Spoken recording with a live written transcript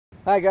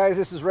Hi guys,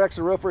 this is Rex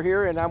the Roofer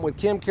here, and I'm with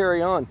Kim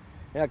Carry On.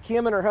 Now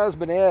Kim and her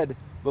husband Ed,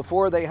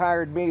 before they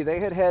hired me, they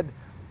had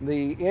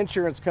the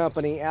insurance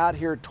company out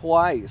here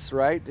twice,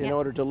 right? In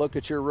order to look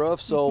at your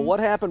roof. So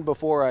what happened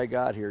before I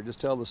got here? Just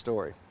tell the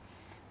story.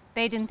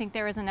 They didn't think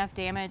there was enough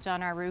damage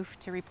on our roof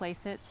to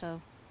replace it,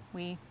 so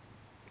we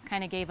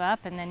kind of gave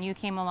up, and then you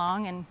came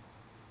along and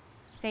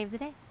saved the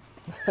day.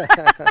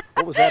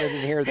 What was that? I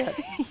didn't hear that.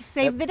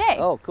 Saved the day.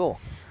 Oh, cool.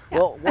 Yeah.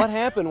 Well, what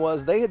happened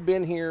was they had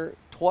been here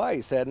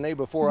twice, hadn't they,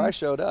 before I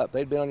showed up?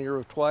 They'd been on your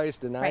roof twice,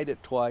 denied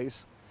it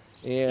twice.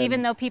 And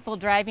even though people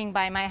driving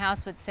by my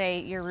house would say,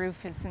 your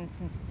roof is in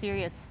some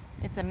serious,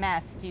 it's a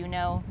mess, do you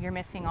know, you're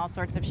missing all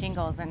sorts of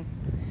shingles. And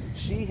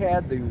she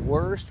had the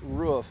worst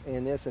roof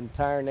in this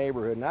entire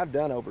neighborhood, and I've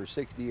done over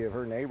 60 of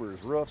her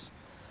neighbors' roofs.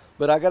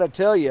 But I gotta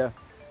tell you,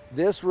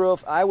 this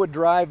roof, I would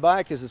drive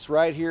by, because it's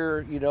right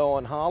here, you know,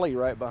 on Holly,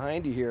 right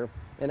behind you here,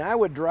 and I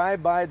would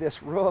drive by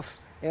this roof,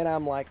 and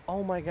I'm like,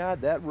 oh my God,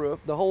 that roof,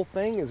 the whole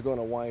thing is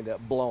gonna wind up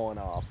blowing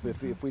off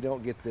if we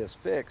don't get this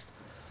fixed.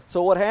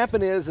 So what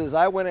happened is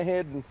I went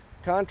ahead and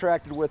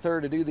contracted with her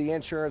to do the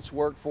insurance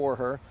work for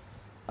her.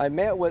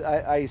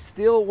 I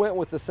still went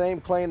with the same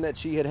claim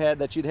that you'd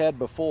had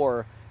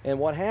before, and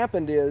what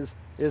happened is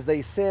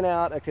they sent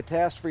out a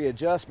catastrophe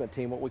adjustment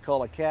team, what we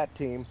call a CAT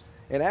team.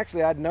 And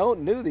actually, I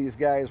knew these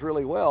guys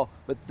really well,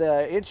 but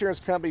the insurance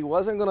company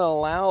wasn't going to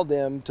allow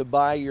them to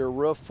buy your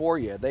roof for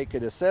you. They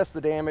could assess the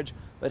damage,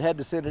 but had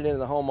to send it into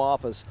the home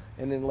office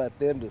and then let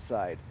them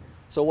decide.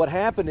 So what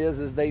happened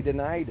is they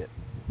denied it.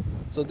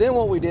 So then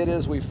what we did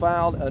is we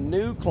filed a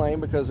new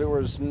claim because there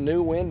was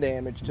new wind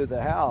damage to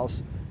the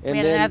house. And we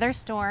had another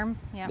storm.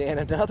 Yep. And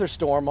another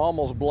storm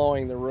almost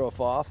blowing the roof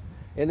off.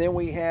 And then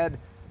we had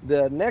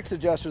the next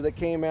adjuster that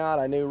came out,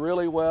 I knew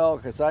really well,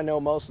 because I know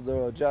most of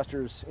the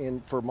adjusters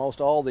for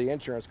most all the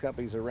insurance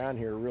companies around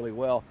here really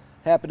well.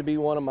 Happened to be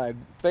one of my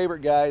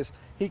favorite guys.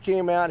 He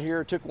came out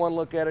here, took one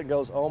look at it, and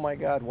goes, oh my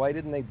God, why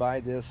didn't they buy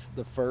this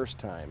the first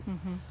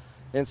time?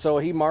 And so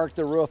he marked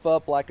the roof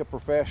up like a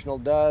professional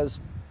does,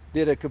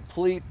 did a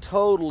complete,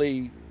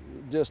 totally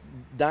just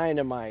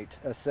dynamite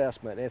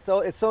assessment. And so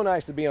it's so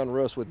nice to be on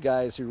roofs with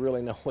guys who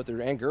really know what they're,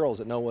 and girls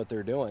that know what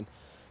they're doing.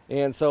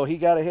 And so he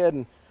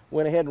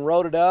went ahead and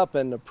wrote it up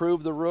and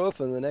approved the roof,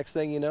 and the next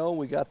thing you know,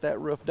 we got that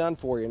roof done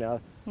for you now.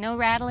 No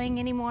rattling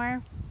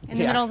anymore in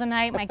the middle of the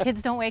night. My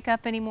kids don't wake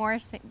up anymore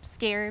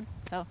scared.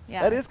 So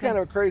yeah, that is kind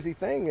of a crazy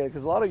thing,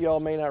 because a lot of y'all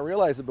may not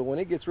realize it, but when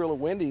it gets really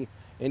windy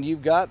and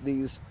you've got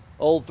these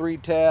old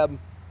 3-tab,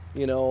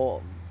 you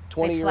know,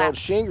 20-year-old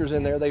shingers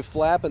in there, they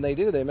flap and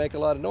they make a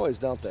lot of noise,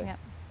 don't they? Yep.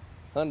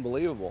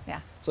 Unbelievable.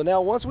 Yeah. So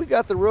now, once we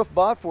got the roof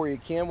bought for you,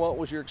 Kim, what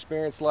was your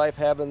experience like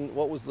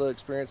what was the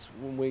experience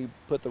when we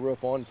put the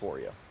roof on for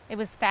you? It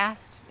was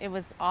fast. It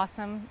was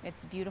awesome.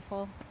 It's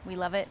beautiful. We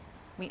love it.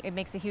 It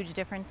makes a huge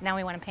difference. Now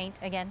we want to paint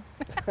again.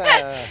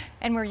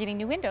 And we're getting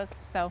new windows.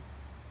 So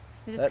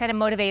it just kind of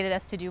motivated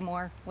us to do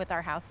more with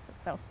our house.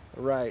 So.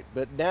 Right.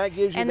 But now it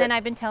gives you. And then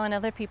I've been telling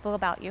other people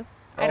about you.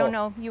 I don't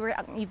know.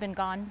 You've been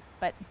gone,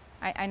 but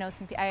I know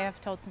I have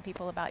told some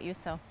people about you.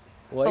 So.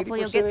 Well, hopefully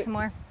you'll get some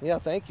more. Yeah,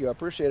 thank you. I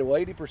appreciate it.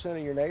 Well, 80%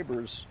 of your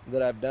neighbors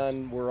that I've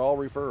done were all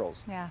referrals.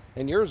 Yeah.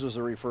 And yours was a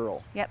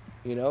referral. Yep.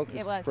 You know,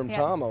 it was from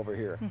Tom over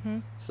here.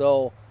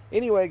 So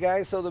anyway,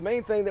 guys, so the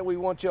main thing that we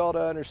want y'all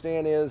to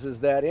understand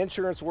is that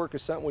insurance work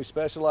is something we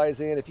specialize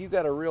in. If you've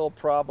got a real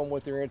problem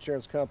with your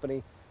insurance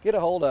company, get a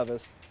hold of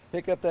us.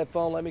 Pick up that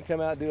phone, let me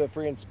come out and do a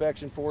free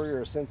inspection for you,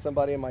 or send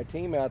somebody in my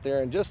team out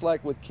there. And just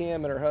like with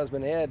Kim and her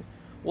husband Ed,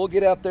 we'll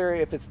get up there.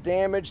 If it's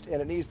damaged and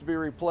it needs to be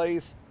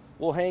replaced,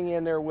 we'll hang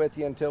in there with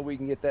you until we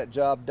can get that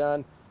job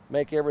done,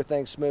 make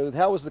everything smooth.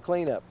 How was the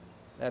cleanup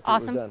after it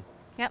was done?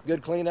 Yep.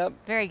 Good cleanup?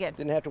 Very good.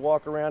 Didn't have to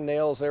walk around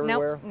nails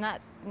everywhere?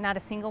 Nope, not a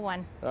single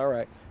one. All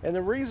right. And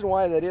the reason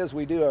why that is,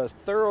 we do a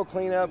thorough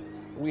cleanup.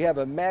 We have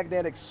a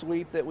magnetic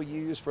sweep that we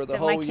use for the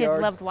whole yard. My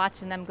kids loved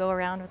watching them go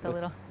around with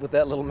the with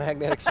that little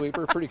magnetic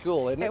sweeper. Pretty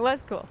cool, isn't it? It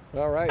was cool.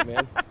 All right,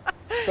 man.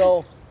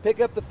 So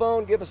pick up the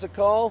phone, give us a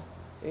call,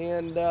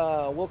 and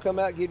we'll come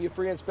out, give you a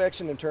free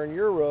inspection, and turn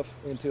your roof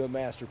into a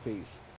masterpiece.